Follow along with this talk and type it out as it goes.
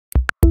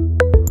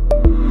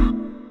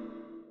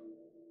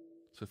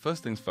So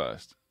first things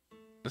first,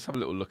 let's have a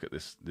little look at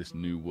this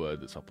new word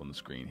that's up on the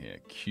screen here,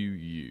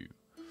 QU.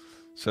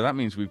 So that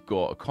means we've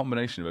got a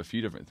combination of a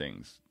few different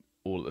things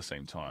all at the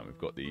same time. We've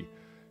got the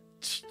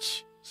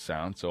ch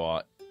sound, so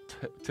our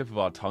tip of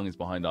our tongue is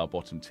behind our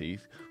bottom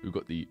teeth. We've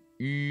got the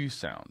U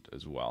sound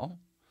as well.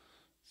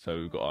 So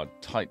we've got our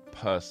tight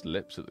pursed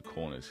lips at the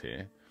corners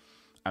here.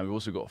 And we've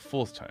also got a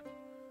fourth tone.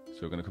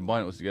 So we're going to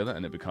combine it all together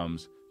and it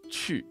becomes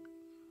chu.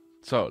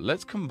 So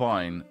let's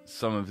combine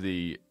some of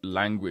the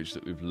language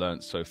that we've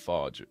learnt so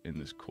far in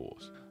this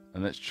course.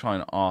 And let's try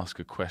and ask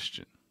a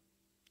question.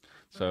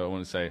 So I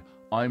want to say,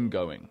 I'm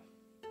going.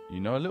 You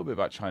know a little bit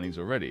about Chinese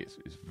already.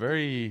 It's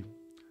very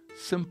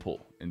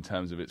simple in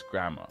terms of its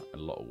grammar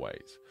in a lot of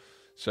ways.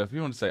 So if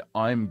you want to say,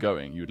 I'm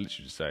going, you would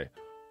literally just say,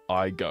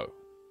 I go.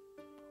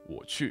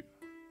 我去.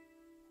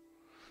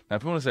 Now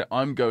if you want to say,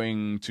 I'm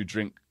going to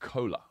drink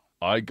cola.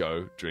 I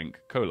go drink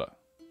cola.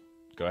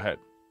 Go ahead.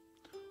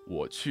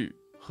 我去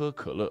喝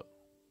可乐.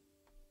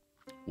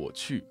 我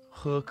去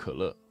喝可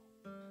乐.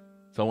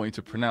 So I want you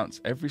to pronounce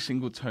every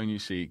single tone you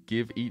see.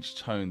 Give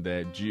each tone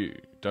their due.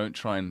 Don't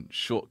try and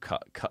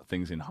cut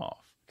things in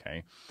half.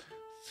 Okay?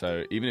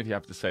 So even if you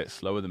have to say it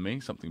slower than me,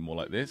 something more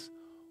like this.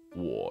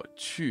 我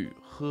去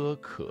喝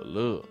可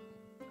乐.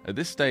 At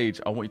this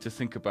stage, I want you to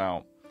think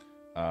about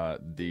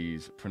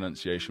these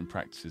pronunciation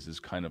practices as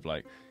kind of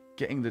like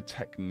getting the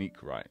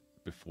technique right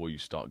before you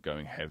start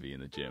going heavy in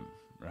the gym,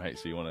 right?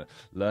 So you want to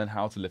learn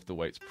how to lift the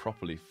weights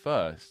properly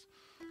first,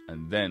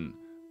 and then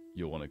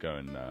you'll want to go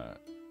and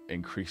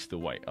increase the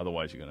weight.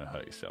 Otherwise, you're going to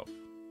hurt yourself.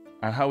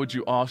 And how would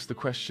you ask the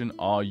question,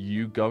 are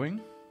you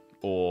going?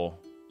 Or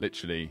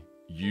literally,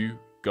 you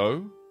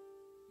go?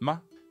 Ma?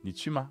 你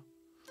去吗?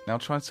 Now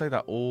try and say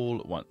that all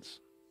at once.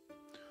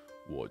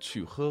 我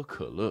去喝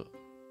可乐.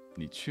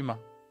 你去吗?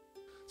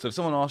 So if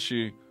someone asks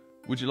you,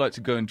 would you like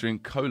to go and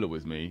drink cola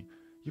with me?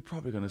 You're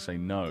probably going to say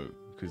no,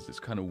 because it's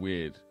kind of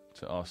weird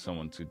to ask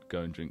someone to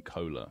go and drink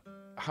cola.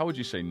 How would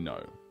you say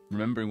no?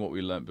 Remembering what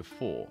we learned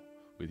before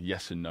with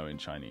yes and no in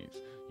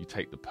Chinese. You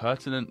take the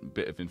pertinent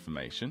bit of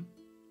information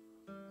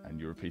and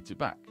you repeat it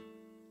back.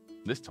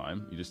 This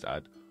time, you just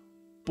add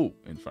不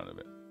in front of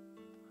it.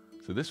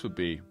 So this would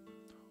be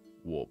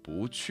我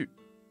不去.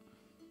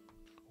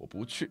 我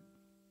不去.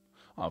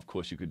 Of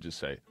course, you could just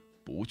say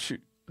不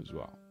去 as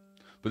well.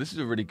 But this is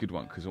a really good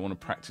one because I want to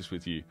practice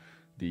with you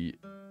the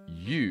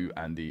U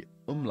and the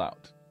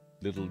umlaut,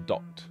 little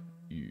dot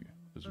U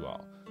as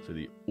well. So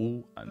the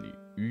U and the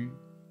U.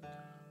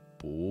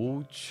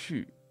 不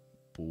去,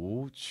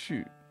 不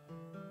去.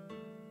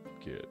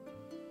 Good.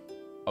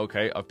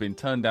 Okay, I've been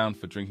turned down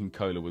for drinking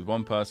cola with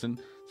one person,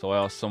 so I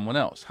asked someone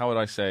else. How would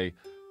I say,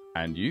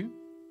 and you?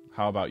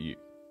 How about you?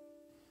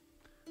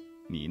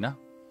 你呢?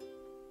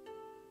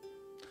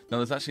 Now,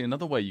 there's actually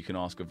another way you can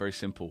ask a very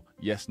simple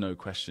yes-no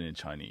question in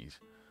Chinese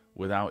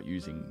without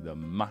using the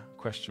ma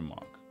question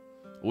mark.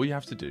 All you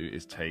have to do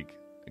is take,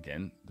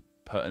 again, the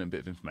pertinent bit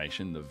of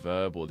information, the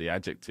verb or the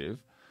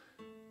adjective,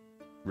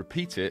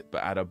 repeat it,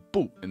 but add a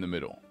bu in the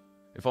middle.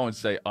 If I want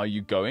to say, are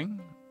you going?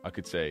 I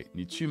could say,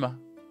 你去吗?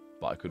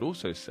 But I could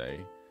also say,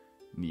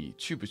 你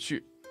去不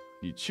去?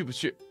 你去不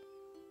去?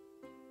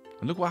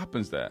 And look what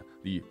happens there.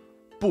 The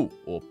bu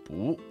or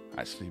bu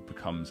actually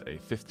becomes a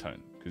fifth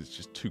tone because it's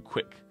just too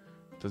quick.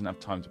 It doesn't have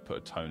time to put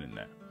a tone in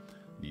there.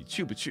 你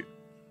去不去?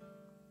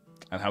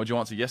 And how would you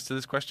answer yes to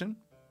this question?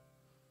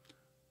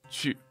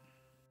 去.